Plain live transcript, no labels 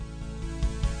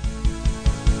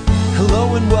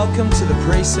Hello and welcome to the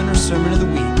Praise Center Sermon of the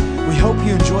Week. We hope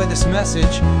you enjoy this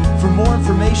message. For more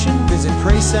information, visit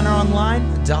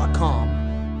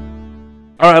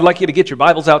PraiseCenterOnline.com. All right, I'd like you to get your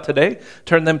Bibles out today.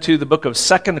 Turn them to the book of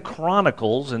 2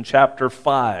 Chronicles in chapter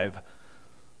 5.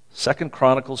 2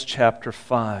 Chronicles chapter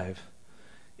 5.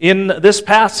 In this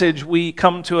passage, we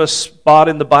come to a spot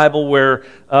in the Bible where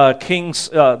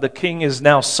the king is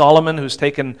now Solomon, who's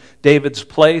taken David's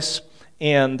place.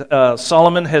 And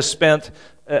Solomon has spent,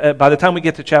 by the time we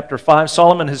get to chapter 5,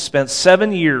 Solomon has spent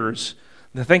 7 years,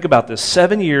 now think about this,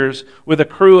 7 years with a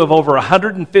crew of over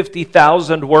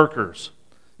 150,000 workers.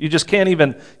 You just can't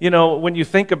even, when you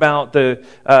think about the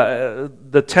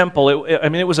temple,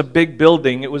 it was a big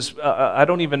building. It was, I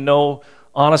don't even know,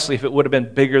 honestly, if it would have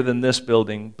been bigger than this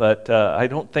building, but I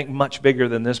don't think much bigger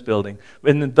than this building.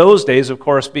 In those days, of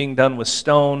course, being done with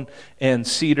stone and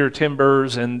cedar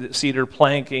timbers and cedar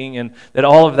planking, and that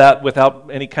all of that without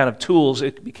any kind of tools,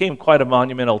 it became quite a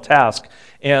monumental task.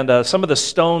 And some of the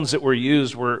stones that were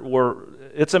used were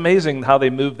it's amazing how they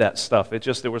moved that stuff.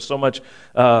 There was so much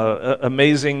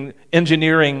amazing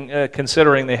engineering,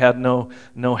 considering they had no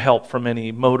help from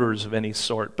any motors of any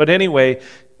sort. But anyway,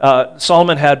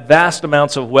 Solomon had vast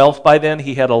amounts of wealth by then.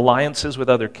 He had alliances with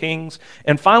other kings.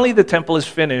 And finally the temple is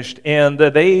finished, and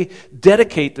they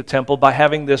dedicate the temple by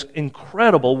having this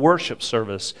incredible worship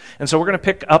service. And so we're going to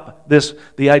pick up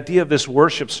the idea of this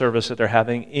worship service that they're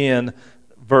having in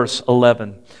verse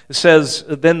 11. It says,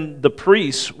 "Then the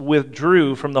priests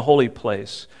withdrew from the holy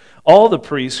place. All the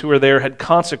priests who were there had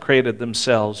consecrated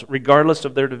themselves, regardless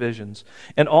of their divisions.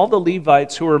 And all the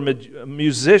Levites who were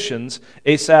musicians,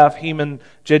 Asaph, Heman,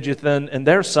 Jeduthun, and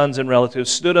their sons and relatives,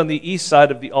 stood on the east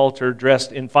side of the altar,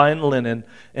 dressed in fine linen,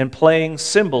 and playing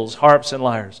cymbals, harps, and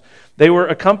lyres. They were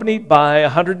accompanied by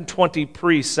 120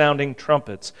 priests sounding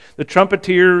trumpets. The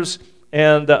trumpeters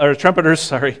and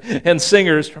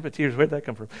singers, trumpeters, where'd that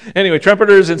come from? Anyway,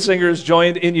 trumpeters and singers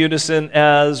joined in unison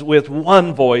as with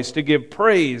one voice to give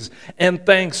praise and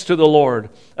thanks to the Lord.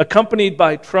 Accompanied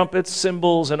by trumpets,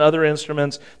 cymbals, and other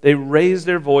instruments, they raised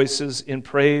their voices in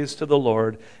praise to the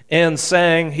Lord and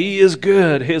sang, 'He is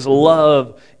good, His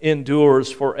love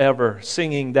endures forever.'"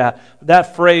 Singing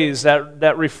that phrase,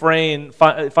 that refrain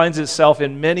finds itself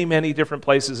in many, many different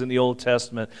places in the Old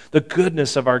Testament. The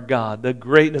goodness of our God, the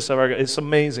greatness of our God, it's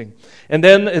amazing. And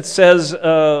then it says,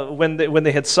 when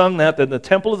they had sung that, then the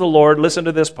temple of the Lord, listen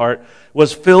to this part,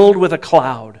 was filled with a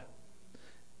cloud.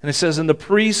 And it says, and the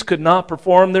priests could not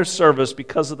perform their service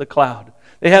because of the cloud.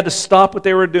 They had to stop what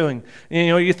they were doing.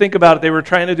 You think about it, they were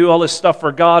trying to do all this stuff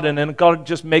for God, and then God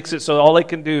just makes it so all they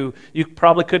can do, you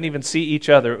probably couldn't even see each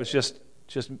other. It was just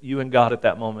you and God at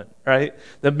that moment, right?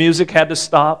 The music had to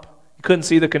stop. You couldn't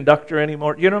see the conductor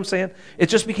anymore. You know what I'm saying? It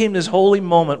just became this holy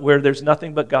moment where there's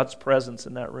nothing but God's presence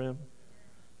in that room.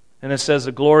 And it says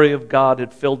the glory of God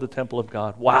had filled the temple of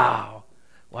God. Wow.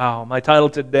 Wow. My title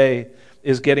today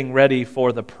is Getting Ready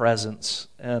for the Presence.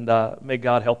 And may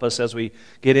God help us as we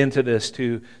get into this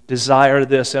to desire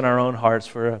this in our own hearts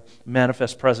for a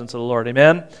manifest presence of the Lord.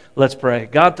 Amen? Let's pray.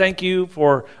 God, thank you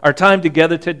for our time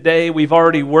together today. We've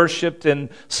already worshiped and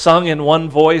sung in one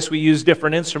voice. We used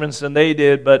different instruments than they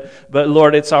did, but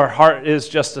Lord, it's our heart is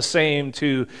just the same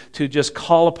to just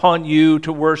call upon you,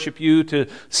 to worship you, to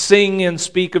sing and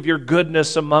speak of your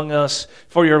goodness among us,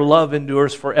 for your love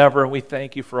endures forever. And we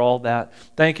thank you for all that.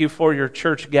 Thank you for your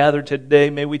church gathered today.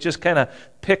 May we just kind of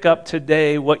pick up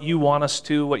today what you want us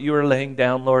to, what you are laying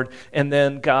down, Lord. And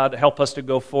then, God, help us to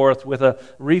go forth with a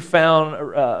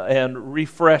refound and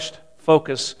refreshed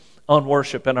focus on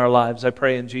worship in our lives. I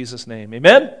pray in Jesus' name.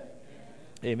 Amen?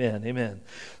 Amen, amen.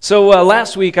 So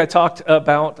last week I talked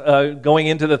about going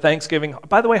into the Thanksgiving.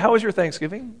 By the way, how was your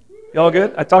Thanksgiving? Y'all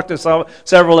good? I talked to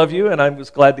several of you, and I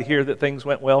was glad to hear that things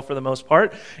went well for the most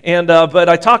part. And but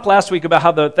I talked last week about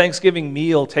how the Thanksgiving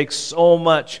meal takes so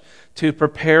much to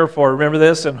prepare for. Remember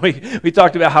this? And we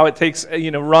talked about how it takes,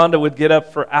 Rhonda would get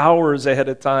up for hours ahead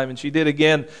of time, and she did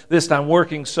again this time,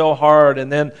 working so hard.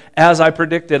 And then, as I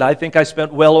predicted, I think I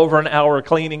spent well over an hour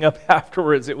cleaning up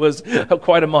afterwards. It was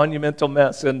quite a monumental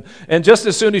mess. And just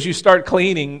as soon as you start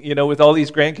cleaning, with all these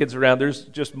grandkids around, there's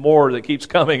just more that keeps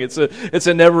coming. It's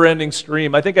a never-ending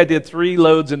stream. I think I did 3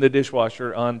 loads in the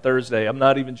dishwasher on Thursday. I'm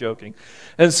not even joking.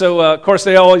 And so, of course,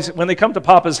 when they come to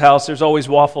Papa's house, there's always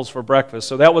waffles for breakfast.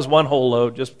 So that was one whole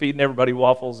load, just feeding everybody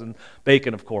waffles and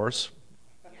bacon, of course,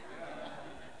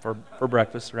 for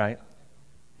breakfast, right?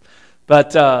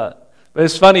 But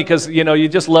it's funny because, you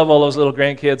just love all those little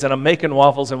grandkids, and I'm making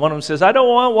waffles, and one of them says, "I don't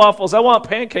want waffles, I want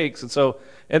pancakes."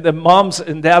 And the moms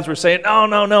and dads were saying, no,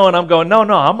 and I'm going, no,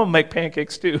 I'm going to make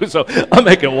pancakes too. So I'm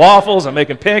making waffles, I'm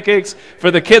making pancakes.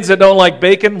 For the kids that don't like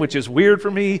bacon, which is weird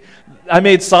for me, I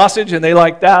made sausage and they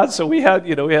liked that, so we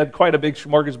had quite a big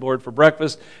smorgasbord for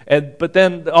breakfast. But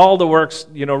then all the works,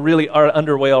 really are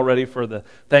underway already for the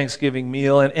Thanksgiving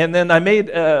meal. And then I made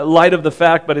light of the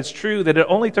fact, but it's true that it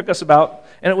only took us about,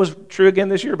 and it was true again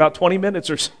this year, about 20 minutes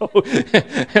or so.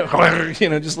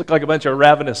 Just looked like a bunch of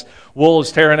ravenous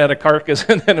wolves tearing at a carcass,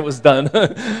 and then it was done.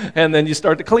 And then you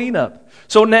start to clean up.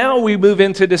 So now we move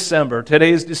into December.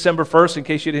 Today is December 1st, in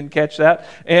case you didn't catch that.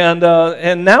 And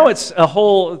now it's a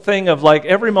whole thing of like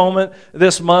every moment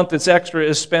this month that's extra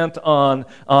is spent on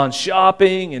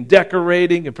shopping and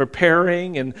decorating and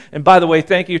preparing. And by the way,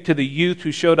 thank you to the youth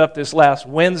who showed up this last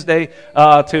Wednesday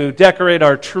to decorate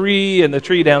our tree and the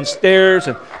tree downstairs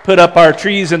and put up our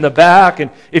trees in the back.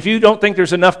 And if you don't think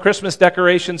there's enough Christmas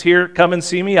decorations here, come and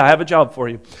see me. I have a job for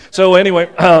you. So anyway,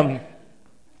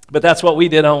 but that's what we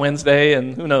did on Wednesday,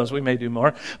 and who knows, we may do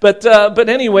more. But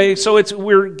anyway, so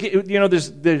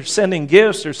they're sending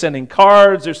gifts, they're sending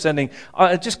cards, they're sending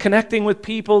just connecting with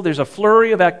people. There's a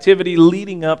flurry of activity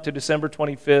leading up to December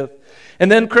 25th.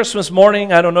 And then Christmas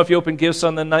morning, I don't know if you open gifts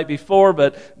on the night before,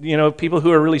 but people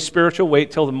who are really spiritual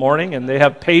wait till the morning, and they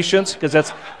have patience because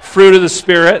that's fruit of the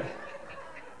Spirit.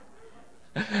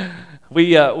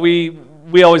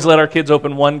 We always let our kids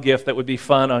open one gift that would be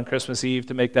fun on Christmas Eve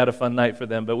to make that a fun night for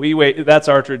them. But we wait. That's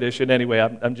our tradition anyway.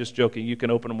 I'm just joking. You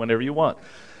can open them whenever you want.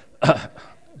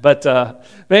 But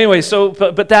anyway,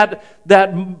 but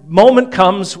that moment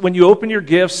comes when you open your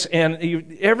gifts,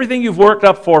 and everything you've worked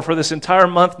up for this entire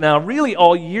month now, really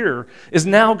all year, is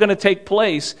now going to take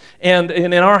place. And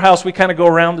in our house, we kind of go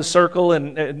around the circle,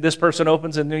 and this person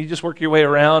opens, and you just work your way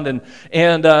around, and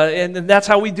that's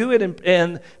how we do it.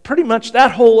 And pretty much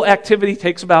that whole activity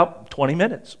takes about 20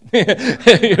 minutes.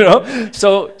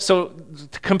 So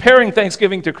comparing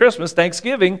Thanksgiving to Christmas,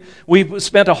 Thanksgiving, we've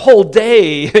spent a whole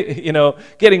day,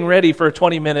 getting ready for a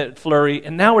 20-minute flurry,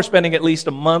 and now we're spending at least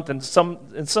a month, and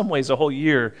in some ways a whole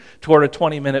year, toward a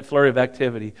 20-minute flurry of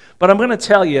activity. But I'm going to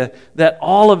tell you that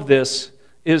all of this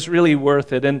is really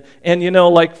worth it. And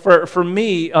like for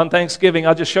me on Thanksgiving,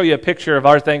 I'll just show you a picture of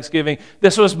our Thanksgiving.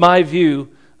 This was my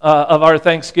view of our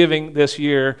Thanksgiving this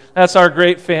year. That's our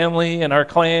great family and our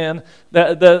clan.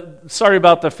 Sorry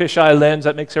about the fisheye lens.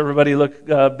 That makes everybody look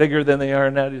bigger than they are,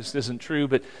 and that just isn't true.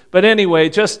 But anyway,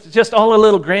 just all the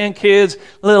little grandkids.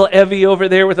 Little Evie over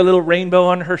there with a little rainbow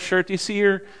on her shirt. Do you see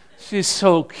her? She's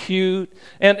so cute.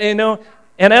 And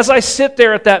and as I sit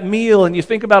there at that meal and you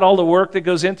think about all the work that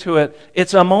goes into it,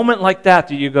 it's a moment like that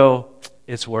you go,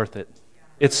 it's worth it.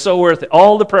 It's so worth it.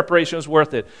 All the preparation is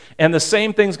worth it. And the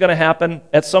same thing's going to happen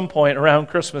at some point around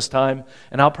Christmas time,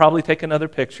 and I'll probably take another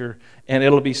picture, and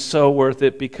it'll be so worth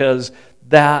it because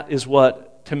that is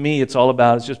what, to me, it's all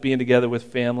about, is just being together with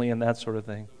family and that sort of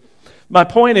thing. My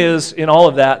point is, in all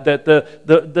of that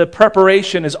the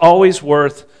preparation is always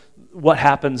worth what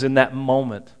happens in that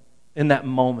moment.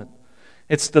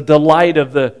 It's the delight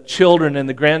of the children and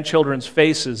the grandchildren's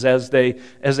faces as they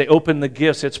open the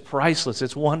gifts. It's priceless.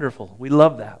 It's wonderful. We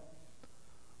love that.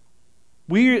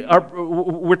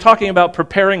 We're talking about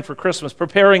preparing for Christmas.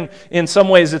 Preparing, in some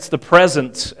ways, it's the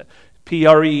presents,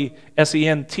 presents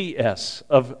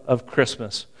of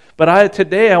Christmas. But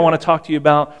today I want to talk to you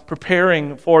about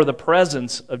preparing for the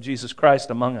presence of Jesus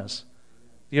Christ among us.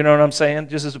 You know what I'm saying?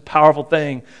 Just as a powerful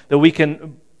thing that we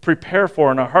can prepare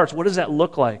for in our hearts. What does that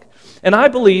look like? And I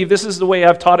believe, this is the way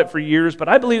I've taught it for years, but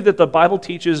I believe that the Bible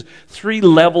teaches 3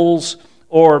 levels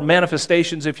or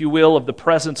manifestations, if you will, of the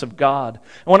presence of God.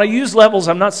 And when I use levels,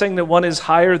 I'm not saying that one is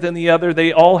higher than the other.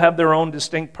 They all have their own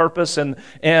distinct purpose, and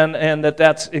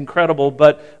that's incredible.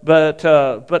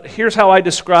 But here's how I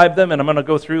describe them, and I'm going to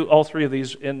go through all 3 of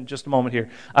these in just a moment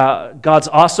here. God's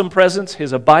awesome presence,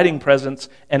 His abiding presence,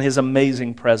 and His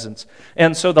amazing presence.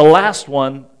 And so the last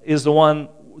one is the one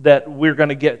that we're going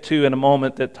to get to in a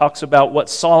moment, that talks about what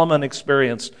Solomon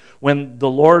experienced when the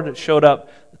Lord showed up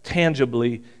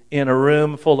tangibly in a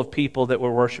room full of people that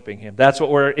were worshiping Him. That's what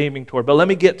we're aiming toward. But let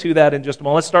me get to that in just a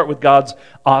moment. Let's start with God's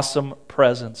awesome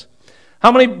presence.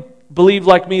 How many believe,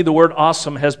 like me, the word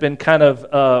awesome has been kind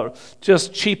of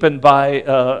just cheapened by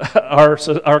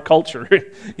our culture?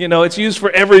 It's used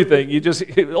for everything. You just,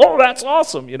 that's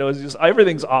awesome. It's just,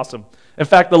 everything's awesome. In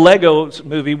fact, the Lego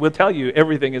movie will tell you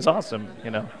everything is awesome,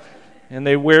 And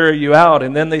they wear you out,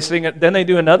 and then they sing it. Then they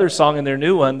do another song in their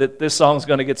new one that this song's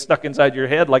going to get stuck inside your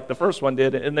head like the first one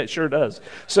did, and it sure does.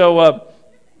 So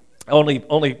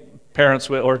only parents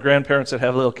or grandparents that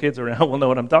have little kids around will know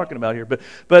what I'm talking about here.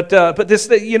 But this,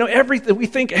 everything, we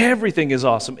think everything is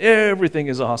awesome. Everything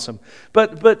is awesome.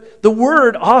 But the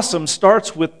word awesome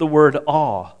starts with the word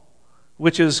awe,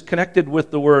 which is connected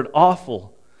with the word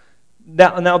awful.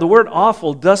 Now, the word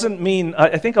awful doesn't mean,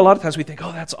 I think a lot of times we think,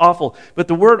 oh, that's awful. But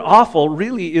the word awful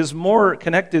really is more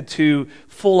connected to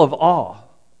full of awe.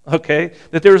 Okay?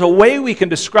 That there's a way we can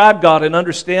describe God and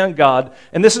understand God.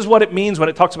 And this is what it means when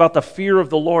it talks about the fear of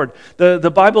the Lord.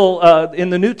 The Bible, in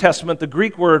the New Testament, the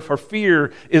Greek word for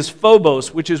fear is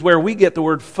phobos, which is where we get the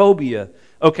word phobia.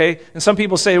 Okay? And some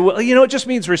people say, well, it just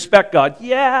means respect God.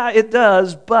 Yeah, it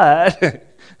does, but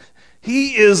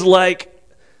he is like,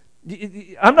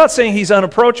 I'm not saying he's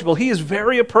unapproachable. He is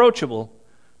very approachable.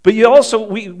 But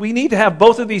we need to have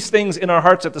both of these things in our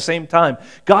hearts at the same time.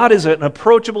 God is an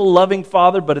approachable, loving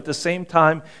Father, but at the same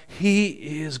time, He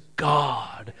is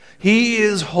God. He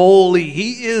is holy.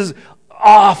 He is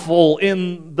awful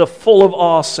in the full of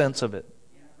awe sense of it.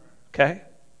 Okay?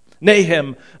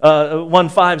 Nahum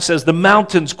 1:5 says, the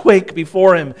mountains quake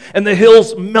before Him, and the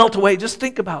hills melt away. Just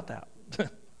think about that.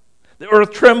 The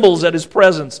earth trembles at His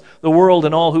presence, the world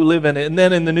and all who live in it. And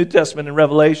then in the New Testament, in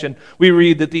Revelation, we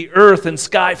read that the earth and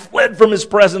sky fled from His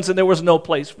presence and there was no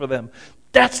place for them.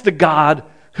 That's the God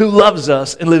who loves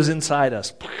us and lives inside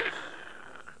us.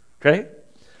 Okay?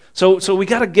 So we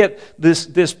got to get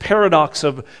this paradox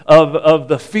of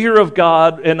the fear of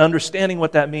God and understanding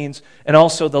what that means, and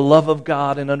also the love of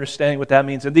God and understanding what that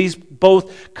means. And these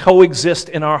both coexist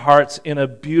in our hearts in a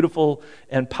beautiful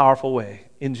and powerful way.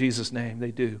 In Jesus' name, they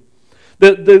do.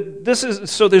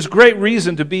 So there's great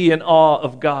reason to be in awe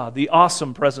of God, the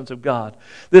awesome presence of God.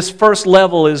 This first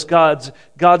level is God's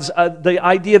the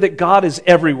idea that God is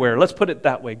everywhere. Let's put it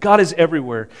that way. God is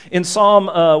everywhere. In Psalm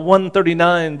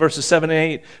 139, verses 7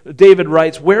 and 8, David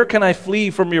writes, "Where can I flee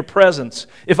from your presence?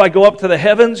 If I go up to the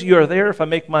heavens, you are there. If I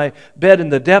make my bed in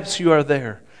the depths, you are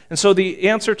there." And so the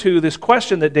answer to this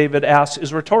question that David asks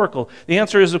is rhetorical. The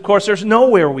answer is, of course, there's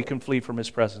nowhere we can flee from His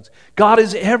presence. God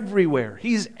is everywhere.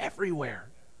 He's everywhere.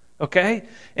 Okay?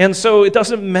 And so it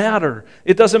doesn't matter.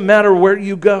 It doesn't matter where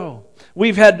you go.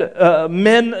 We've had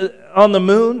men on the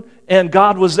moon, and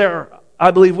God was there,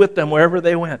 I believe, with them wherever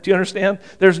they went. Do you understand?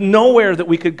 There's nowhere that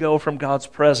we could go from God's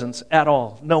presence at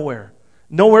all. Nowhere.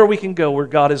 Nowhere we can go where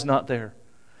God is not there.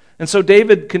 And so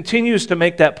David continues to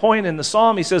make that point in the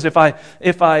psalm. He says, he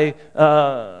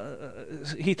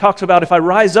talks about if I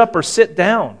rise up or sit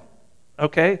down,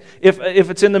 okay?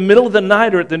 If it's in the middle of the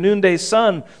night or at the noonday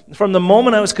sun, from the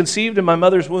moment I was conceived in my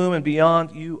mother's womb and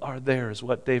beyond, you are there, is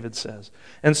what David says.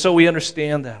 And so we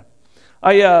understand that.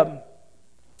 I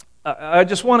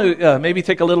just want to maybe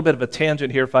take a little bit of a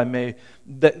tangent here, if I may,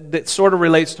 that sort of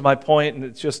relates to my point, and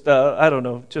it's just, I don't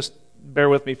know, just bear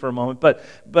with me for a moment. But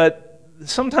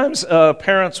sometimes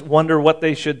parents wonder what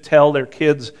they should tell their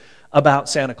kids about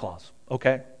Santa Claus,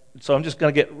 okay? So I'm just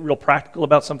going to get real practical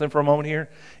about something for a moment here.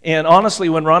 And honestly,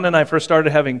 when Ron and I first started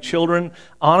having children,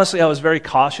 honestly, I was very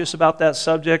cautious about that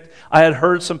subject. I had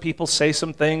heard some people say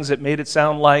some things that made it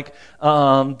sound like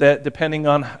that depending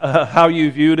on how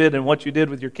you viewed it and what you did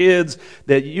with your kids,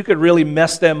 that you could really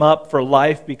mess them up for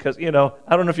life because, I don't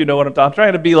know if you know what I'm talking. I'm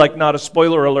trying to be like not a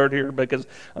spoiler alert here because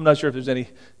I'm not sure if there's any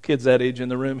kids that age in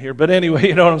the room here. But anyway,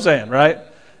 you know what I'm saying, right?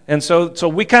 And so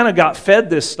we kind of got fed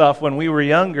this stuff when we were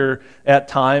younger at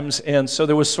times, and so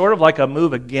there was sort of like a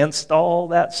move against all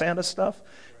that Santa stuff.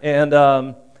 And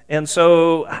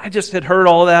so I just had heard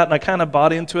all that, and I kind of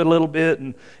bought into it a little bit.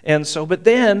 But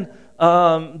then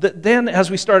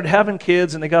as we started having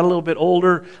kids and they got a little bit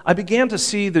older, I began to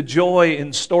see the joy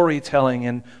in storytelling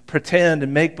and pretend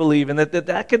and make-believe, and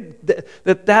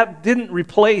that didn't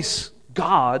replace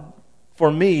God for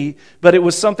me, but it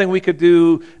was something we could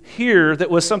do here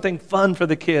that was something fun for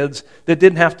the kids that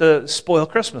didn't have to spoil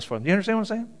Christmas for them. Do you understand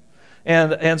what I'm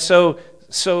saying? And so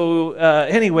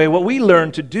anyway, what we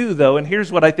learned to do, though, and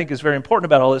here's what I think is very important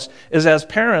about all this, is as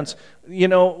parents,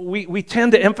 we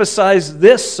tend to emphasize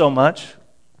this so much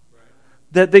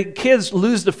that the kids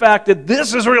lose the fact that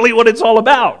this is really what it's all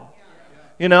about.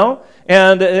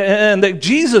 And that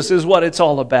Jesus is what it's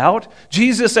all about.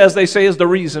 Jesus, as they say, is the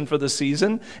reason for the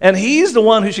season. And He's the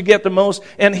one who should get the most.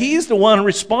 And He's the one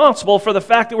responsible for the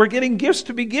fact that we're getting gifts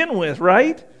to begin with,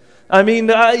 right? I mean,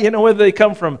 whether they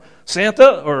come from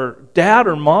Santa or Dad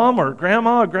or Mom or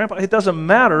Grandma or Grandpa, it doesn't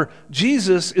matter.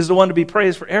 Jesus is the one to be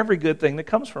praised for every good thing that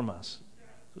comes from us.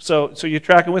 So you're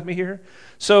tracking with me here?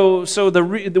 So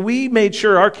we made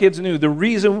sure our kids knew the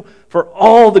reason for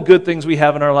all the good things we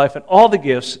have in our life and all the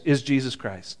gifts is Jesus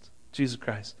Christ. Jesus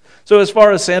Christ. So as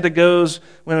far as Santa goes,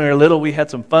 when we were little, we had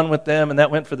some fun with them, and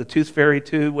that went for the Tooth Fairy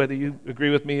too. Whether you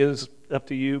agree with me is up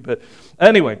to you. But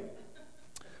anyway,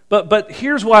 but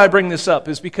here's why I bring this up,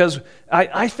 is because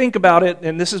I think about it,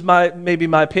 and this is maybe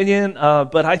my opinion,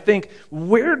 but I think,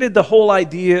 where did the whole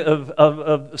idea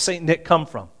of St. Nick come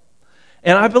from?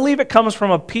 And I believe it comes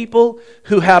from a people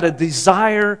who had a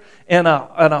desire and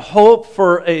a hope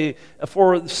for a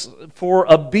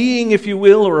being, if you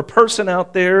will, or a person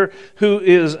out there who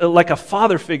is like a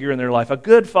father figure in their life, a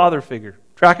good father figure.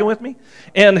 Tracking with me?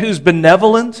 And who's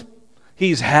benevolent.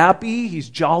 He's happy. He's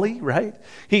jolly, right?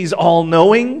 He's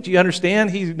all-knowing. Do you understand?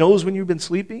 He knows when you've been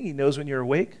sleeping. He knows when you're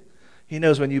awake. He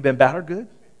knows when you've been bad or good.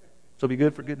 So be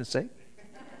good for goodness sake.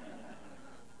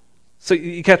 So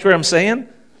you catch what I'm saying?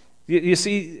 You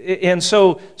see,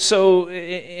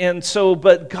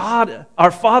 but God,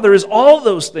 our Father, is all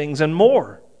those things and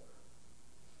more.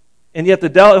 And yet the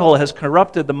devil has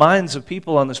corrupted the minds of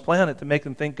people on this planet to make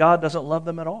them think God doesn't love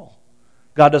them at all.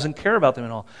 God doesn't care about them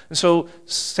at all. And so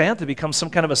Santa becomes some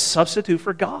kind of a substitute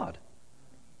for God.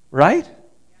 Right?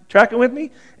 Tracking with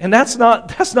me? And that's not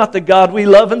the God we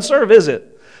love and serve, is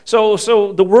it? So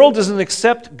the world doesn't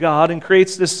accept God and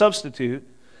creates this substitute,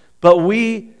 but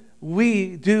we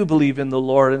do believe in the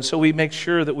Lord, and so we make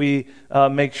sure that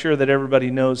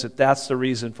everybody knows that that's the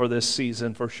reason for this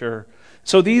season for sure.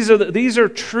 So these are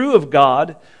true of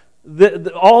God.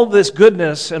 All this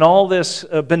goodness and all this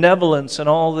benevolence and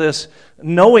all this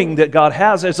knowing that God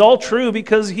has, it's all true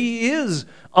because He is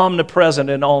omnipresent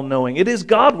and all-knowing. It is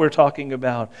God we're talking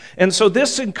about. And so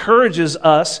this encourages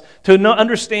us to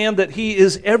understand that He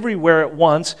is everywhere at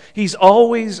once. He's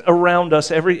always around us.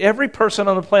 Every person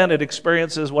on the planet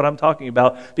experiences what I'm talking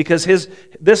about because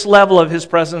this level of His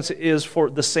presence is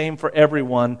the same for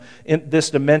everyone in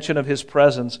this dimension of His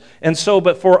presence. And so,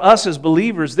 but for us as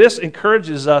believers, this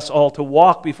encourages us all to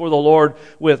walk before the Lord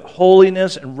with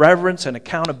holiness and reverence and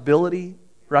accountability,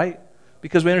 right?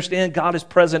 Because we understand God is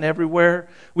present everywhere.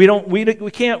 We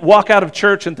can't walk out of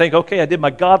church and think, okay, I did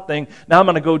my God thing. Now I'm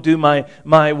going to go do my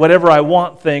whatever I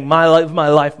want thing, my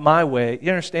life my way. You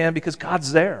understand? Because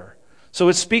God's there. So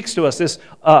it speaks to us,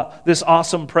 this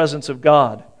awesome presence of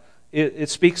God. It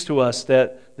speaks to us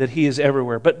that He is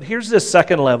everywhere. But here's this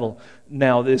second level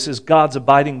now. This is God's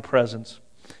abiding presence.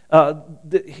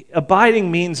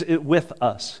 Abiding means with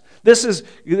us.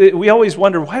 We always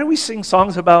wonder, why do we sing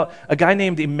songs about a guy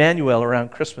named Emmanuel around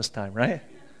Christmas time, right?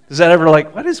 Is that ever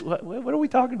like, what are we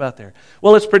talking about there?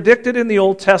 Well, it's predicted in the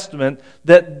Old Testament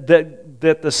that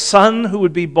the son who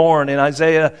would be born in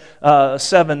Isaiah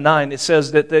 7:9, it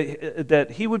says that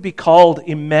he would be called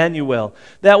Emmanuel.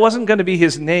 That wasn't going to be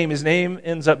his name. His name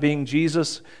ends up being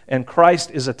Jesus, and Christ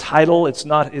is a title. It's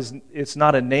not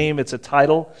a name, it's a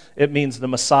title. It means the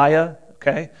Messiah,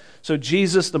 okay? So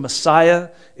Jesus, the Messiah,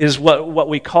 is what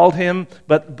we called Him,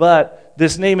 but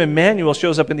this name Emmanuel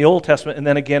shows up in the Old Testament and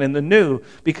then again in the New,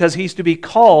 because He's to be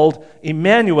called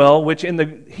Emmanuel, which in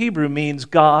the Hebrew means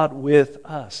God with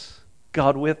us.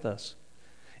 God with us.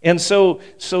 And so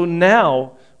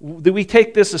now we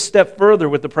take this a step further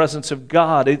with the presence of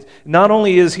God. Not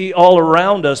only is He all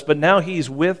around us, but now He's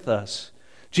with us.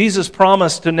 Jesus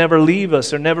promised to never leave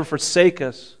us or never forsake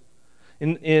us.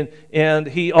 And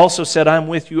He also said, I'm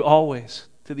with you always,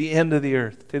 to the end of the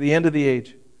earth, to the end of the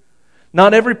age.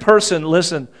 Not every person,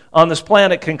 listen, on this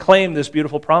planet can claim this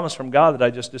beautiful promise from God that I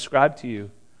just described to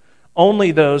you.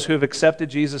 Only those who have accepted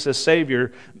Jesus as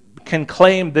Savior can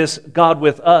claim this God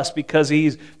with us because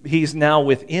He's now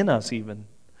within us even.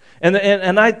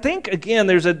 And I think, again,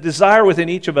 there's a desire within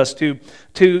each of us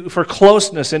for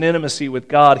closeness and intimacy with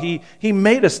God. He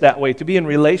made us that way, to be in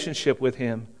relationship with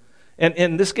Him.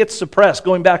 And this gets suppressed.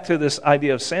 Going back to this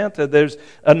idea of Santa, there's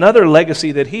another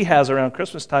legacy that he has around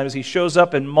Christmas time is he shows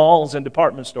up in malls and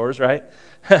department stores, right?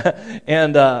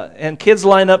 and kids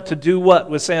line up to do what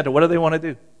with Santa? What do they want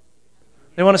to do?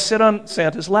 They want to sit on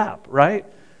Santa's lap, right?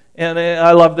 And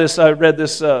I love this. I read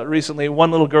this recently.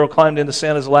 One little girl climbed into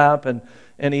Santa's lap,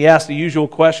 and he asked the usual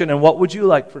question, and what would you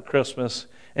like for Christmas?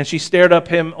 And she stared up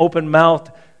him,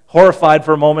 open-mouthed, horrified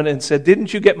for a moment, and said,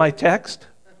 didn't you get my text?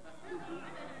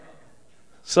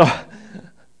 So,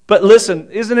 but listen,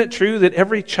 isn't it true that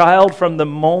every child from the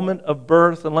moment of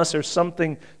birth, unless there's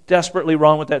something desperately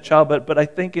wrong with that child, but I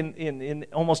think in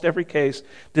almost every case,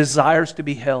 desires to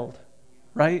be held,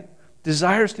 right?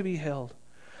 Desires to be held.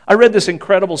 I read this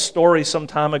incredible story some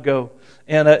time ago,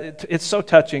 and it's so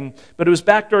touching, but it was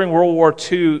back during World War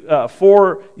II.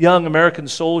 4 young American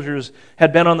soldiers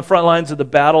had been on the front lines of the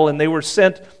battle, and they were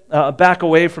sent back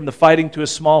away from the fighting to a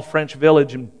small French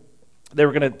village, They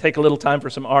were going to take a little time for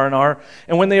some R&R.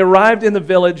 And when they arrived in the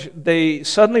village, they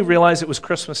suddenly realized it was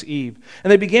Christmas Eve.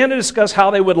 And they began to discuss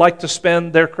how they would like to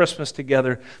spend their Christmas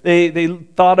together. They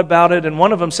thought about it, and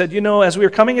one of them said, as we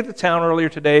were coming into town earlier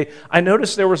today, I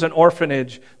noticed there was an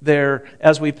orphanage there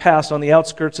as we passed on the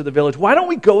outskirts of the village. Why don't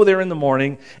we go there in the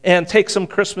morning and take some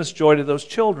Christmas joy to those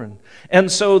children?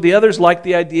 And so the others liked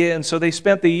the idea, and so they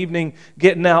spent the evening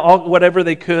getting out whatever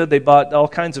they could. They bought all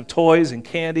kinds of toys and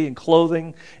candy and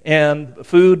clothing and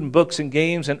food and books and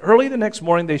games, and early the next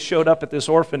morning they showed up at this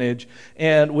orphanage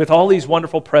and with all these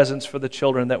wonderful presents for the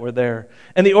children that were there.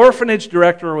 And the orphanage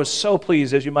director was so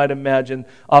pleased, as you might imagine.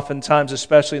 Oftentimes,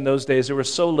 especially in those days, there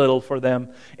was so little for them.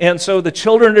 And so the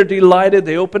children are delighted.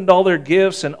 They opened all their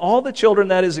gifts, and all the children,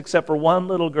 that is, except for one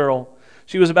little girl.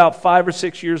 She was about 5 or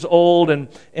 6 years old, and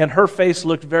her face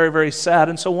looked very, very sad.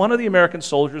 And so one of the American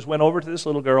soldiers went over to this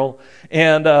little girl,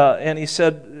 and he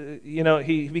said,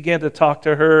 he began to talk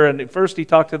to her. And at first he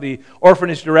talked to the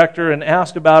orphanage director and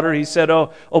asked about her. He said,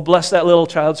 oh, bless that little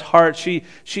child's heart.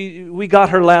 We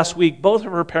got her last week. Both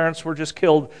of her parents were just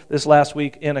killed this last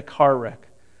week in a car wreck.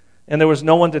 And there was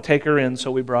no one to take her in,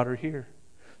 so we brought her here.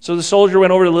 So the soldier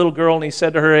went over to the little girl and he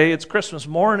said to her, hey, it's Christmas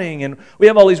morning and we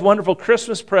have all these wonderful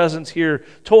Christmas presents here,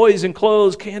 toys and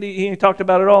clothes, candy. He talked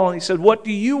about it all. And he said, what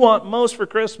do you want most for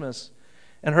Christmas?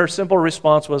 And her simple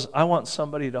response was, I want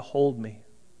somebody to hold me.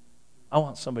 I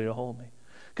want somebody to hold me.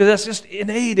 Because that's just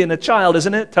innate in a child,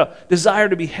 isn't it? To desire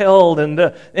to be held and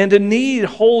to need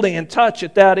holding and touch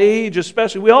at that age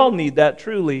especially. We all need that,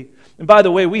 truly. And by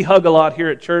the way, we hug a lot here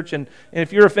at church, and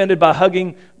if you're offended by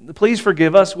hugging, please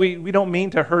forgive us. We don't mean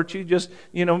to hurt you. Just,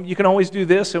 you can always do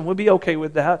this, and we'll be okay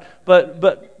with that.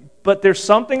 But there's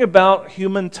something about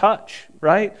human touch,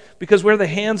 right? Because we're the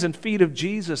hands and feet of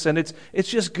Jesus, and it's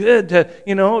just good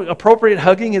to, appropriate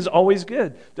hugging is always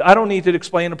good. I don't need to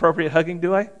explain appropriate hugging,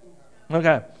 do I?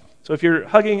 Okay. So if you're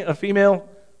hugging a female,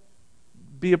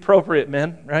 be appropriate,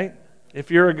 men, right? If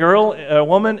you're a girl, a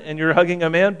woman, and you're hugging a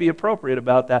man, be appropriate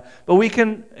about that. But we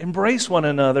can embrace one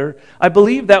another. I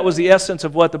believe that was the essence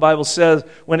of what the Bible says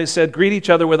when it said, greet each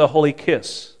other with a holy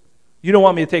kiss. You don't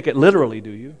want me to take it literally, do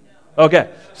you?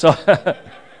 Okay. So,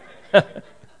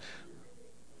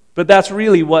 but that's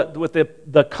really what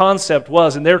the concept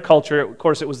was. In their culture, of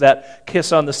course, it was that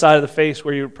kiss on the side of the face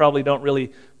where you probably don't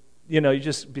really, you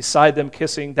just beside them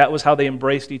kissing. That was how they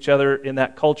embraced each other in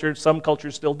that culture. Some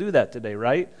cultures still do that today,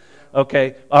 right?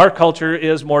 Okay, our culture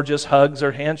is more just hugs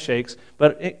or handshakes,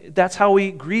 but that's how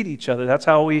we greet each other. That's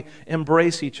how we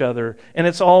embrace each other, and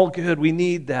it's all good. We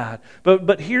need that.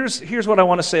 But here's what I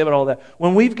want to say about all that.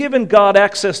 When we've given God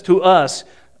access to us,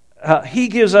 He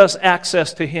gives us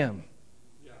access to Him.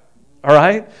 All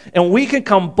right? And we can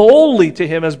come boldly to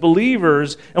Him as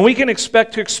believers, and we can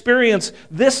expect to experience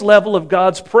this level of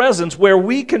God's presence where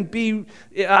we can be,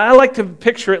 I like to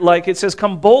picture it like it says,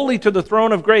 come boldly to the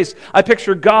throne of grace. I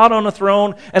picture God on a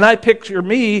throne, and I picture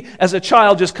me as a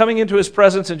child just coming into His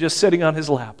presence and just sitting on His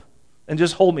lap. And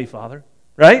just hold me, Father.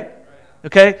 Right?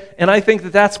 Okay? And I think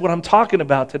that that's what I'm talking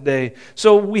about today.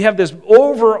 So we have this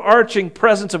overarching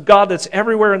presence of God that's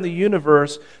everywhere in the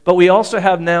universe, but we also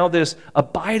have now this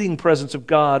abiding presence of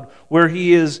God where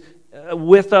He is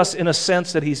with us in a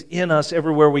sense that He's in us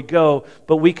everywhere we go,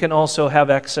 but we can also have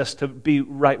access to be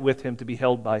right with Him, to be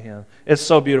held by Him. It's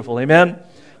so beautiful. Amen?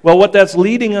 Well, what that's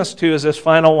leading us to is this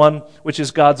final one, which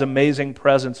is God's amazing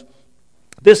presence.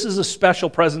 This is a special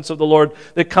presence of the Lord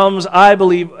that comes, I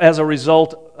believe, as a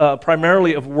result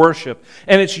primarily of worship.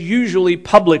 And it's usually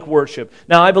public worship.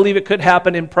 Now, I believe it could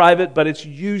happen in private, but it's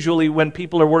usually when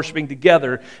people are worshiping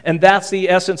together. And that's the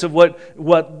essence of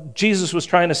what Jesus was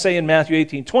trying to say in Matthew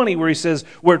 18:20, where He says,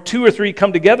 where 2 or 3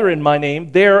 come together in my name,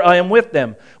 there I am with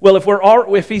them. Well,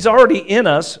 if He's already in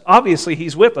us, obviously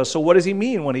He's with us. So what does He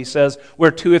mean when He says,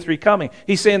 where 2 or 3 coming?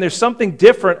 He's saying there's something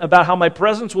different about how my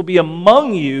presence will be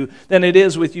among you than it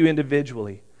is with you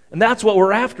individually. And that's what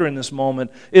we're after in this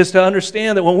moment, is to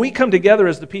understand that when we come together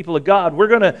as the people of God, we're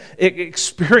going to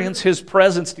experience His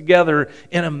presence together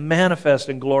in a manifest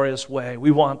and glorious way.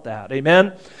 We want that.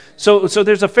 Amen? So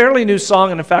there's a fairly new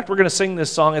song, and in fact, we're going to sing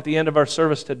this song at the end of our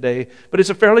service today. But it's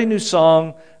a fairly new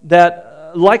song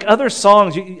that, like other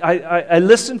songs, I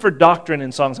listen for doctrine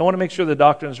in songs. I want to make sure the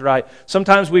doctrine is right.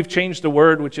 Sometimes we've changed the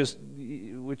word, which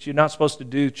you're not supposed to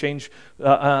do, change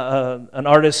an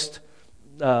artist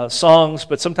songs,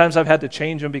 but sometimes I've had to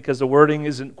change them because the wording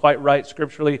isn't quite right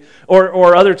scripturally,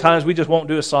 or other times we just won't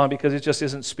do a song because it just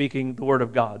isn't speaking the Word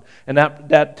of God, and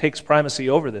that takes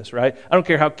primacy over this, right? I don't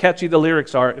care how catchy the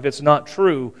lyrics are, if it's not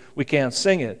true, we can't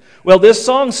sing it. Well, this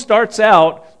song starts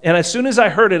out, and as soon as I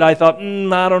heard it, I thought,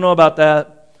 I don't know about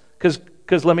that, because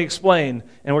Because let me explain,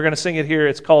 and we're going to sing it here.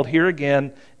 It's called Here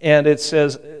Again, and it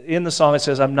says, in the song, it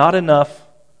says, I'm not enough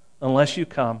unless you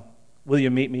come. Will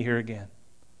you meet me here again?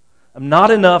 I'm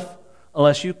not enough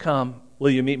unless you come. Will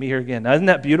you meet me here again? Now, isn't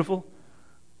that beautiful?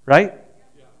 Right?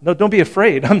 No, don't be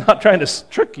afraid. I'm not trying to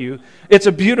trick you. It's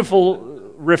a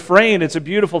beautiful refrain. It's a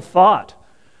beautiful thought.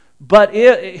 But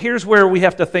here's where we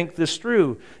have to think this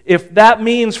through. If that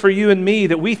means for you and me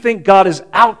that we think God is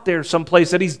out there someplace,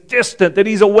 that He's distant, that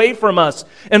He's away from us,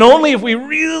 and only if we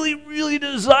really, really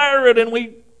desire it and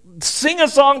we sing a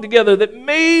song together that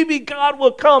maybe God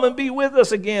will come and be with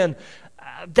us again,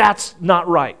 that's not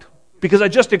right. Because I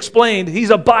just explained,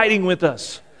 He's abiding with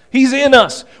us. He's in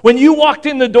us. When you walked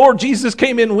in the door, Jesus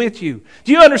came in with you.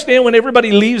 Do you understand when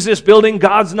everybody leaves this building,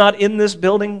 God's not in this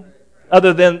building?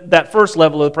 Other than that first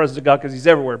level of the presence of God, because He's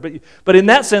everywhere. But in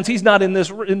that sense, He's not in this.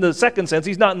 In the second sense,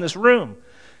 He's not in this room.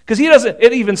 Because He doesn't,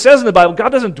 it even says in the Bible, God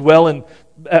doesn't dwell in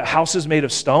houses made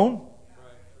of stone.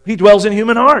 He dwells in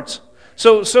human hearts.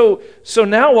 So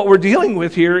now what we're dealing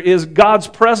with here is God's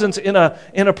presence in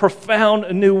a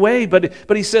profound new way. But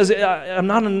He says, I'm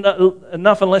not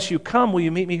enough unless you come. Will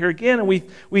you meet me here again? And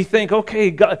we think, okay,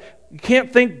 God, you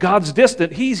can't think God's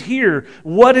distant. He's here.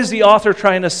 What is the author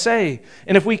trying to say?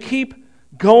 And if we keep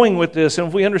going with this, and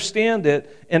if we understand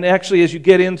it, and actually as you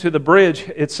get into the bridge,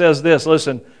 it says this,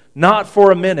 listen, not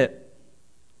for a minute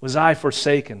was I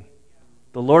forsaken.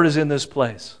 The Lord is in this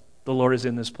place. The Lord is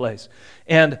in this place.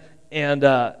 And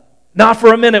not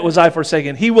for a minute was I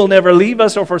forsaken. He will never leave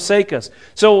us or forsake us.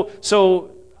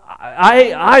 So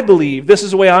I believe, this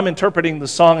is the way I'm interpreting the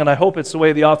song, and I hope it's the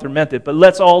way the author meant it, but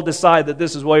let's all decide that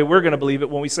this is the way we're going to believe it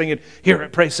when we sing it here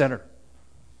at Praise Center.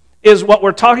 Is what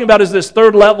we're talking about is this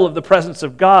third level of the presence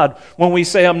of God when we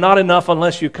say, I'm not enough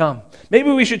unless you come.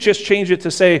 Maybe we should just change it to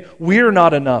say, we're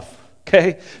not enough,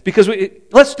 okay? Because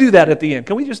let's do that at the end.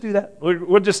 Can we just do that?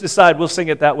 We'll just decide we'll sing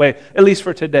it that way, at least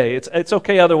for today. It's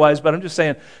okay otherwise, but I'm just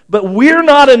saying, but we're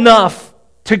not enough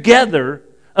together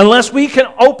unless we can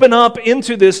open up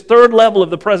into this third level of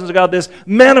the presence of God, this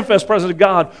manifest presence of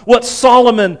God, what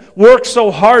Solomon worked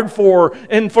so hard for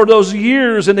and for those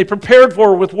years and they prepared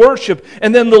for with worship,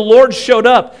 and then the Lord showed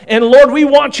up. And Lord, we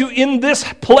want you in this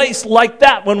place like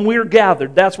that when we're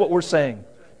gathered. That's what we're saying.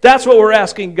 That's what we're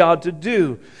asking God to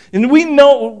do. And we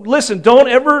know, listen, don't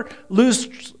ever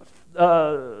lose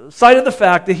sight of the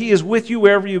fact that He is with you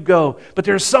wherever you go. But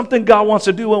there's something God wants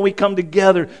to do when we come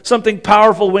together, something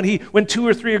powerful when two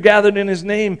or three are gathered in His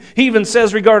name. He even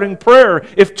says regarding prayer,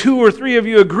 if two or three of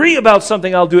you agree about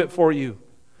something, I'll do it for you.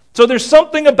 So there's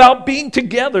something about being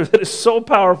together that is so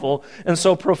powerful and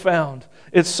so profound.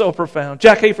 It's so profound.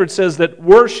 Jack Hayford says that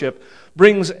worship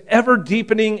brings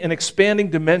ever-deepening and expanding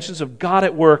dimensions of God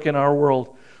at work in our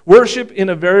world. Worship, in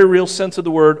a very real sense of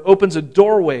the word, opens a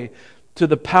doorway to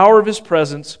the power of His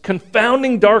presence,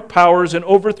 confounding dark powers and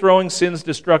overthrowing sin's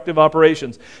destructive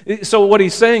operations. So what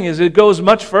he's saying is it goes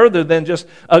much further than just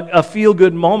a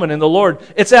feel-good moment in the Lord.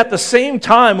 It's at the same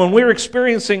time when we're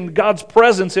experiencing God's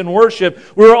presence in worship,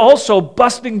 we're also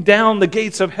busting down the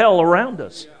gates of hell around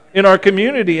us. In our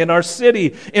community, in our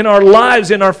city, in our lives,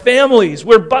 in our families.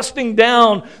 We're busting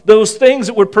down those things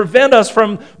that would prevent us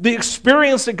from the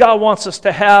experience that God wants us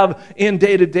to have in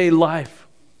day-to-day life.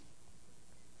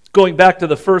 Going back to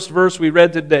the first verse we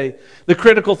read today, the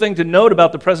critical thing to note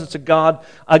about the presence of God,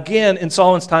 again, in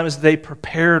Solomon's time, is they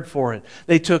prepared for it.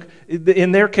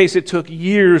 In their case, it took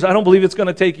years. I don't believe it's going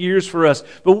to take years for us.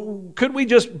 But could we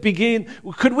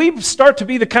start to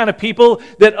be the kind of people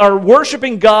that are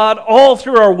worshiping God all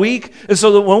through our week? And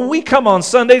so that when we come on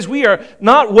Sundays, we are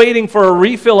not waiting for a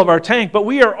refill of our tank, but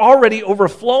we are already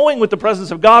overflowing with the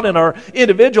presence of God in our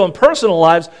individual and personal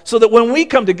lives, so that when we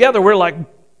come together, we're like,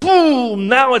 boom,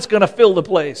 now it's going to fill the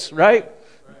place, right?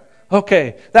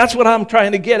 Okay, that's what I'm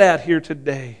trying to get at here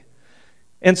today.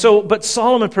 And so, but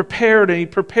Solomon prepared, and he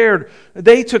prepared.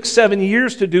 They took 7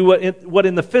 years to do what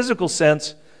in the physical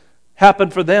sense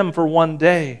happened for them for one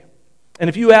day. And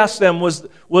if you ask them, was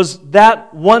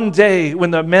that one day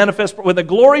when the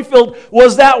glory filled,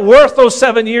 was that worth those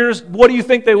 7 years? What do you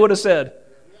think they would have said?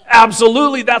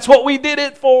 Absolutely, that's what we did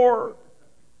it for.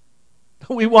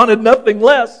 We wanted nothing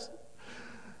less.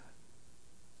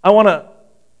 I want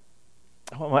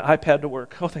my iPad to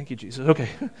work. Oh, thank you, Jesus. Okay.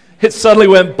 It suddenly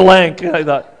went blank. I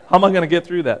thought, how am I going to get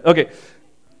through that? Okay.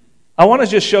 I want to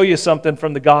just show you something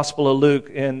from the Gospel of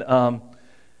Luke. And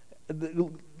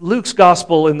Luke's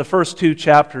Gospel in the first 2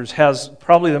 chapters has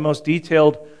probably the most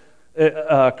detailed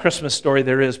Christmas story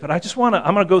there is. But I'm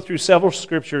going to go through several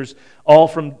scriptures, all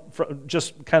from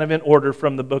just kind of in order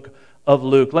from the book of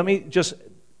Luke. Let me just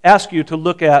ask you to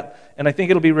look at, and I think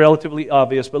it'll be relatively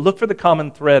obvious, but look for the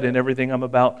common thread in everything I'm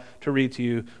about to read to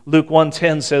you. Luke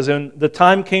 1:10 says, "And the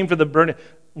time came for the burning,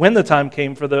 when the time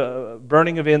came for the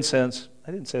burning of incense,"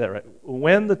 I didn't say that right.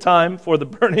 "When the time for the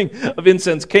burning of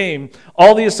incense came,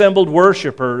 all the assembled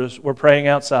worshipers were praying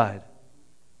outside."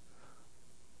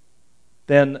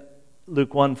 Then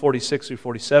Luke 1:46 through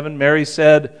 47, Mary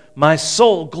said, "My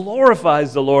soul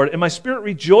glorifies the Lord, and my spirit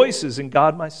rejoices in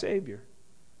God my Savior."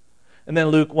 And then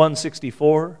Luke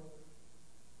 1:64,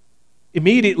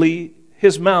 immediately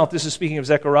his mouth, this is speaking of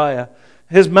Zechariah,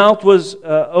 his mouth was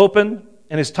open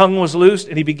and his tongue was loosed,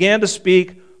 and he began to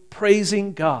speak,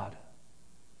 praising God.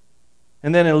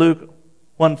 And then in Luke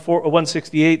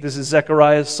 1:68, this is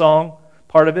Zechariah's song,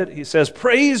 part of it. He says,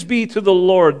 "Praise be to the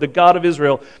Lord, the God of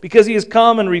Israel, because he has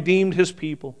come and redeemed his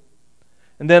people."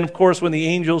 And then, of course, when the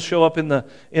angels show up in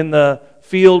the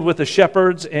field with the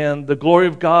shepherds and the glory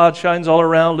of God shines all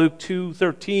around, Luke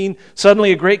 2:13,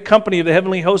 suddenly a great company of the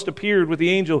heavenly host appeared with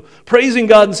the angel, praising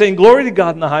God and saying, "Glory to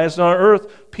God in the highest, and on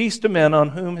earth peace to men on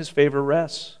whom his favor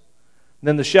rests." And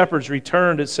then the shepherds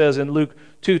returned, it says in Luke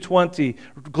 2:20,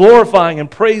 glorifying and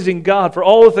praising God for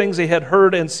all the things they had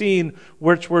heard and seen,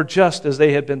 which were just as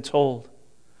they had been told.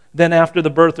 Then after the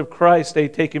birth of Christ, they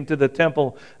take him to the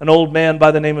temple, an old man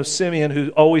by the name of Simeon who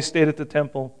always stayed at the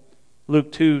temple. Luke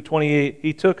 2:28,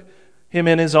 he took him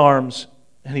in his arms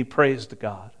and he praised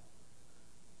God.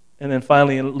 And then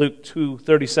finally in Luke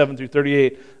 2:37 through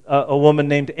 38, a woman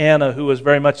named Anna, who was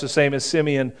very much the same as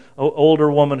Simeon, an older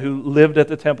woman who lived at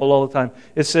the temple all the time.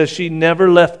 It says she never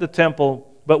left the temple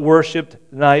but worshipped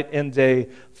night and day,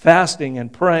 fasting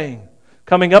and praying.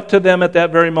 Coming up to them at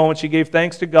that very moment, she gave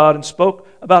thanks to God and spoke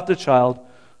about the child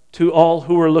to all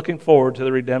who were looking forward to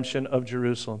the redemption of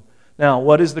Jerusalem. Now,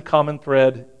 what is the common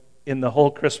thread in the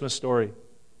whole Christmas story?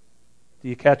 Are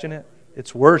you catching it?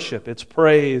 It's worship, it's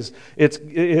praise,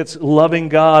 it's loving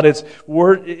God,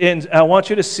 and I want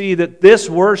you to see that this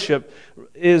worship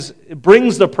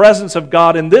brings the presence of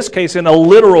God, in this case, in a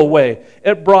literal way.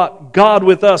 It brought God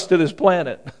with us to this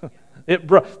planet. It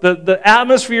brought the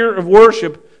atmosphere of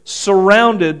worship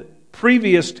surrounded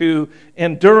previous to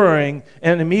and during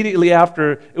and immediately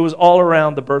after. It was all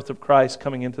around the birth of Christ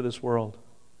coming into this world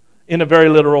in a very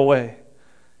literal way.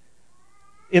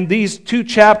 In these two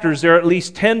chapters, there are at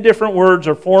least 10 different words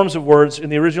or forms of words in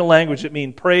the original language that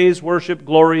mean praise, worship,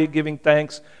 glory, giving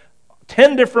thanks.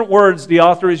 10 different words the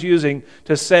author is using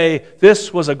to say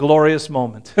this was a glorious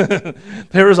moment.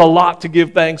 There is a lot to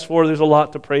give thanks for. There's a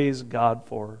lot to praise God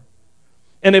for.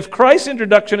 And if Christ's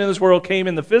introduction in this world came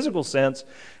in the physical sense,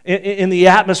 in the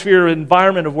atmosphere,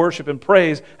 environment of worship and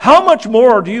praise, how much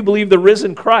more do you believe the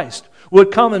risen Christ would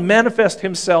come and manifest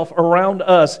himself around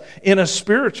us in a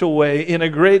spiritual way, in a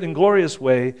great and glorious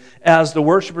way, as the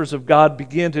worshipers of God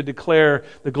begin to declare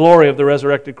the glory of the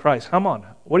resurrected Christ? Come on,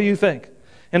 what do you think?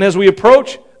 And as we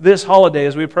approach this holiday,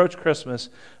 as we approach Christmas,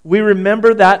 we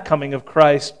remember that coming of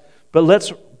Christ, but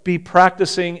let's be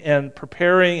practicing and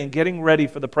preparing and getting ready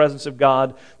for the presence of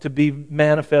God to be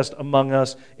manifest among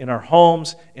us in our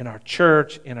homes, in our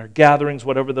church, in our gatherings,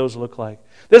 whatever those look like.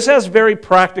 This has very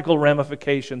practical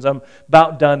ramifications. I'm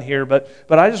about done here, but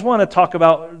I just want to talk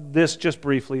about this just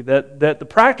briefly, that the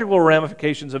practical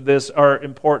ramifications of this are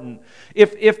important.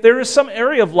 If there is some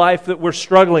area of life that we're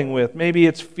struggling with, maybe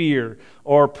it's fear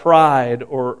or pride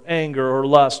or anger or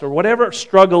lust or whatever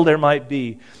struggle there might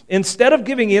be, instead of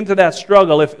giving into that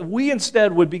struggle, if we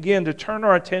instead would begin to turn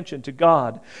our attention to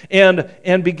God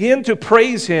and begin to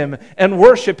praise Him and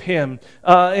worship Him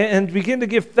and begin to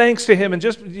give thanks to Him, and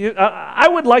I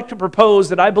would like to propose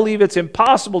that I believe it's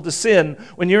impossible to sin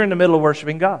when you're in the middle of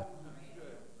worshiping God.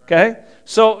 Okay?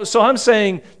 So I'm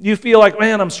saying you feel like,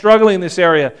 man, I'm struggling in this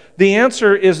area. The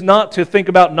answer is not to think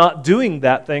about not doing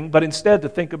that thing, but instead to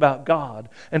think about God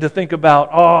and to think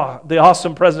about, the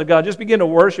awesome presence of God. Just begin to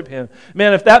worship Him.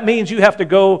 Man, if that means you have to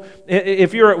go,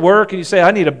 if you're at work and you say,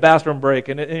 I need a bathroom break,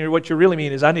 and what you really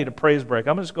mean is I need a praise break.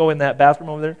 I'm going to just go in that bathroom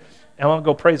over there and I'm going to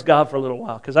go praise God for a little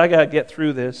while because I got to get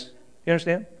through this. You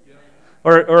understand?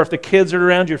 Or if the kids are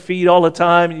around your feet all the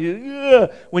time,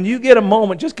 when you get a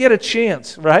moment, just get a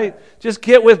chance, right? Just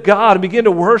get with God and begin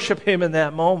to worship Him in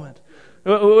that moment.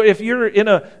 If you're in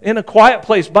a quiet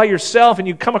place by yourself and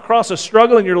you come across a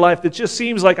struggle in your life that just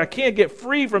seems like I can't get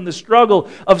free from the struggle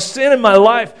of sin in my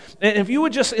life, and if you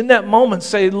would just in that moment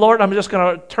say, Lord, I'm just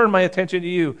going to turn my attention to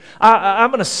You.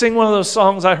 I'm going to sing one of those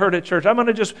songs I heard at church. I'm going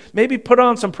to just maybe put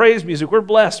on some praise music. We're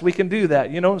blessed. We can do that.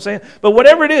 You know what I'm saying? But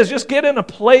whatever it is, just get in a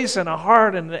place and a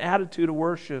heart and an attitude of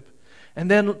worship.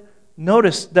 And then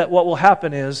notice that what will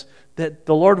happen is that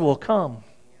the Lord will come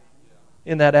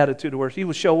in that attitude of worship. He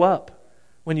will show up.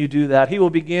 When you do that, He will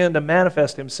begin to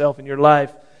manifest Himself in your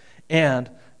life and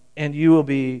you will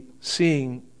be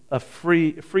seeing a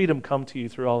freedom come to you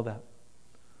through all of that.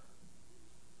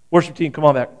 Worship team, come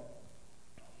on back.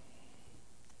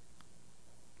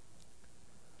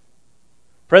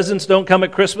 Presents don't come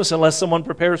at Christmas unless someone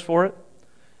prepares for it,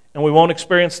 and we won't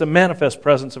experience the manifest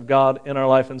presence of God in our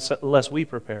life unless we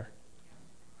prepare.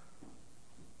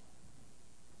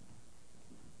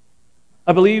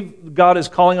 I believe God is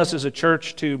calling us as a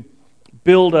church to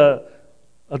build a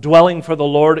dwelling for the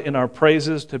Lord in our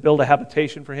praises, to build a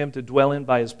habitation for Him to dwell in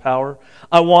by His power.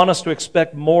 I want us to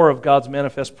expect more of God's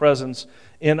manifest presence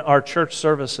in our church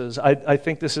services. I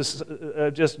think this is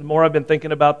just more I've been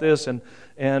thinking about this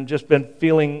and just been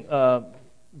feeling the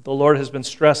Lord has been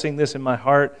stressing this in my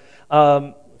heart.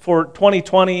 For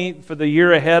 2020, for the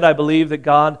year ahead, I believe that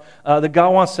God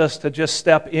wants us to just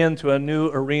step into a new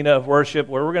arena of worship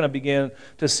where we're going to begin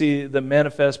to see the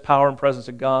manifest power and presence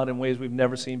of God in ways we've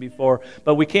never seen before.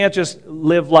 But we can't just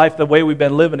live life the way we've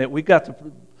been living it. We've got to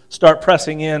start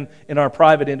pressing in our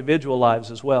private individual lives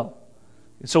as well.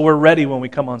 So we're ready when we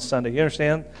come on Sunday. You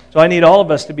understand? So I need all of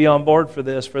us to be on board for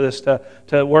this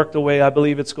to work the way I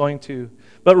believe it's going to.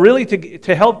 But really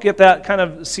to help get that kind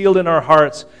of sealed in our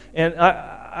hearts, and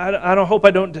I don't hope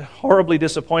I don't horribly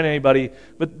disappoint anybody,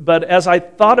 but as I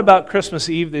thought about Christmas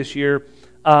Eve this year,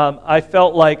 I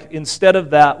felt like instead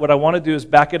of that, what I want to do is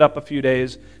back it up a few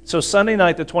days. So Sunday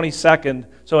night, the 22nd,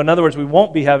 so in other words, we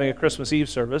won't be having a Christmas Eve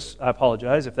service. I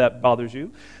apologize if that bothers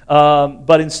you.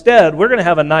 But instead, we're going to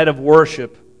have a night of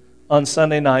worship on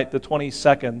Sunday night, the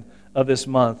 22nd of this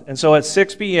month. And so at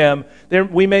 6 p.m.,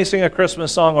 we may sing a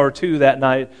Christmas song or two that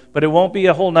night, but it won't be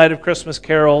a whole night of Christmas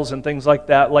carols and things like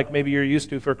that, like maybe you're used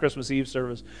to for a Christmas Eve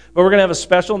service. But we're going to have a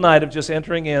special night of just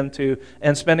entering into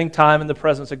and spending time in the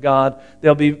presence of God.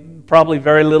 There'll be probably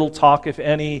very little talk, if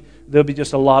any. There'll be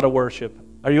just a lot of worship.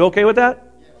 Are you okay with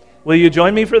that? Will you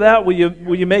join me for that? Will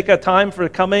you make a time for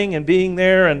coming and being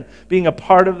there and being a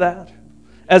part of that?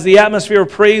 As the atmosphere of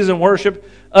praise and worship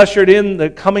ushered in the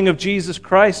coming of Jesus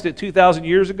Christ at 2,000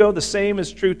 years ago, the same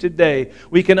is true today.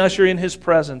 We can usher in His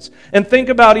presence. And think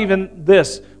about even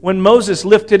this. When Moses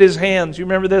lifted his hands, you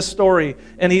remember this story,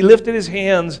 and he lifted his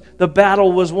hands, the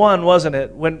battle was won, wasn't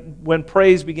it? When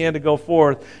praise began to go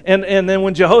forth. And then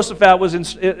when Jehoshaphat was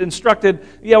instructed,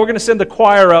 we're going to send the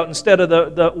choir out instead of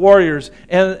the warriors.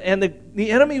 And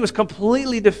the enemy was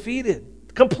completely defeated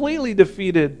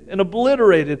and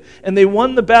obliterated, and they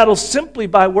won the battle simply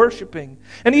by worshiping.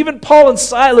 And even Paul and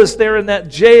Silas there in that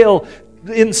jail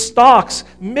in stocks,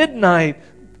 midnight,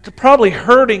 probably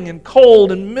hurting and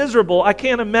cold and miserable. I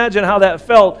can't imagine how that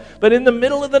felt. But in the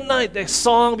middle of the night, the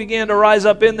song began to rise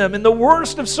up in them. In the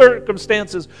worst of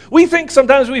circumstances, we think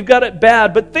sometimes we've got it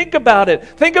bad, but think about it.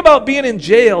 Think about being in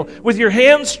jail with your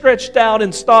hands stretched out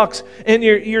in stocks, and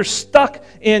you're stuck,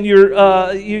 and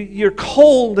you're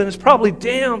cold, and it's probably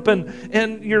damp,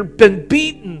 and you've been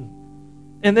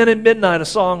beaten. And then at midnight, a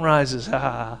song rises,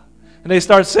 and they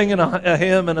start singing a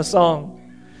hymn and a song.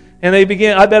 And they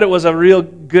began, I bet it was a real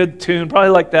good tune, probably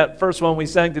like that first one we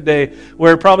sang today,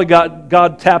 where it probably got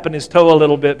God tapping His toe a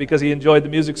little bit because He enjoyed the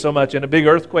music so much, and a big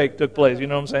earthquake took place, you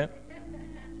know what I'm saying?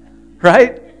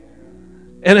 Right?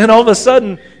 And then all of a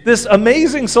sudden, this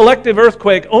amazing selective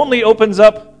earthquake only opens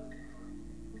up,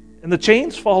 and the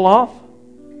chains fall off,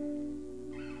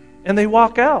 and they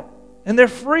walk out, and they're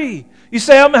free. You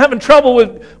say, I'm having trouble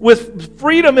with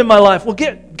freedom in my life. Well,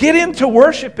 get into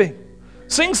worshiping.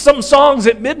 Sing some songs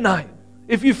at midnight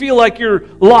if you feel like you're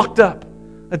locked up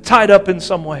and tied up in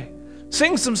some way.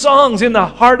 Sing some songs in the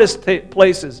hardest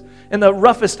places, in the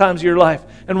roughest times of your life,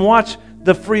 and watch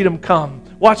the freedom come.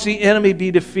 Watch the enemy be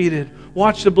defeated.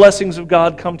 Watch the blessings of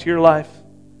God come to your life.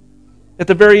 At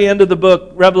the very end of the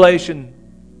book,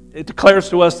 Revelation, it declares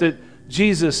to us that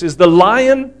Jesus is the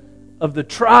Lion of the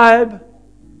tribe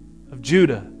of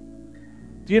Judah.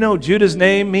 Do you know what Judah's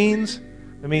name means?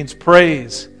 It means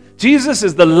praise. Jesus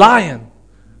is the Lion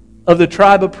of the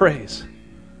tribe of praise.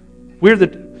 We're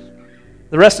the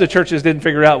rest of the churches didn't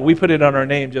figure out. We put it on our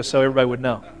name just so everybody would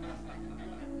know.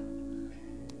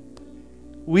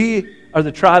 We are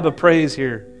the tribe of praise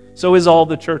here. So is all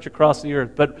the church across the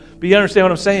earth. But you understand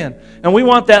what I'm saying? And we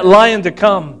want that Lion to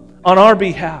come on our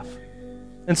behalf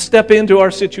and step into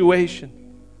our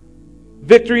situation.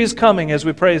 Victory is coming as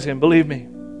we praise Him, believe me.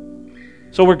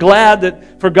 So we're glad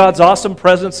that for God's awesome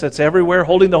presence that's everywhere,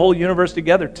 holding the whole universe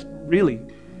together, really.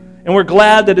 And we're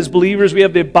glad that as believers we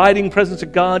have the abiding presence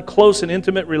of God, close and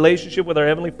intimate relationship with our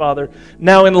Heavenly Father.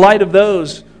 Now in light of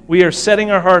those, we are setting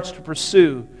our hearts to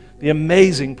pursue the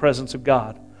amazing presence of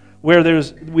God, where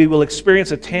we will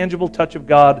experience a tangible touch of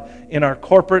God in our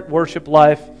corporate worship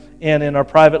life and in our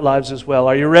private lives as well.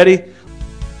 Are you ready?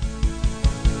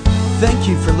 Thank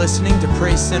you for listening to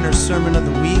Praise Center's Sermon of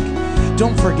the Week.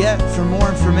 Don't forget, for more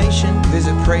information,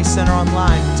 visit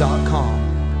PraiseCenterOnline.com.